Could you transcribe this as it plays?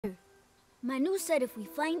Manu said if we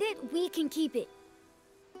find it, we can keep it.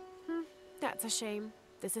 That's a shame.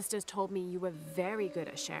 The sisters told me you were very good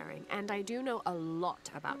at sharing, and I do know a lot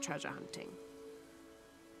about treasure hunting.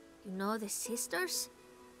 You know the sisters?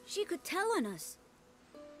 She could tell on us.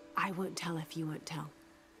 I won't tell if you won't tell.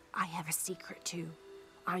 I have a secret too.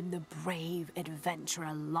 I'm the brave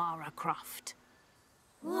adventurer Lara Croft.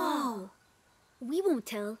 Whoa! We won't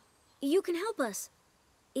tell. You can help us.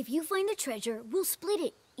 If you find the treasure, we'll split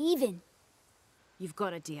it, even. You've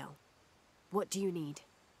got a deal. What do you need?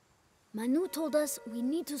 Manu told us we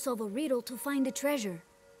need to solve a riddle to find the treasure.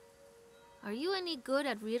 Are you any good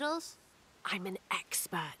at riddles? I'm an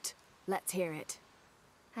expert. Let's hear it.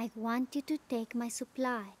 I want you to take my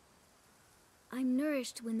supply. I'm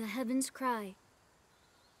nourished when the heavens cry.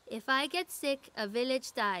 If I get sick, a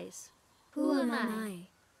village dies. Who am I?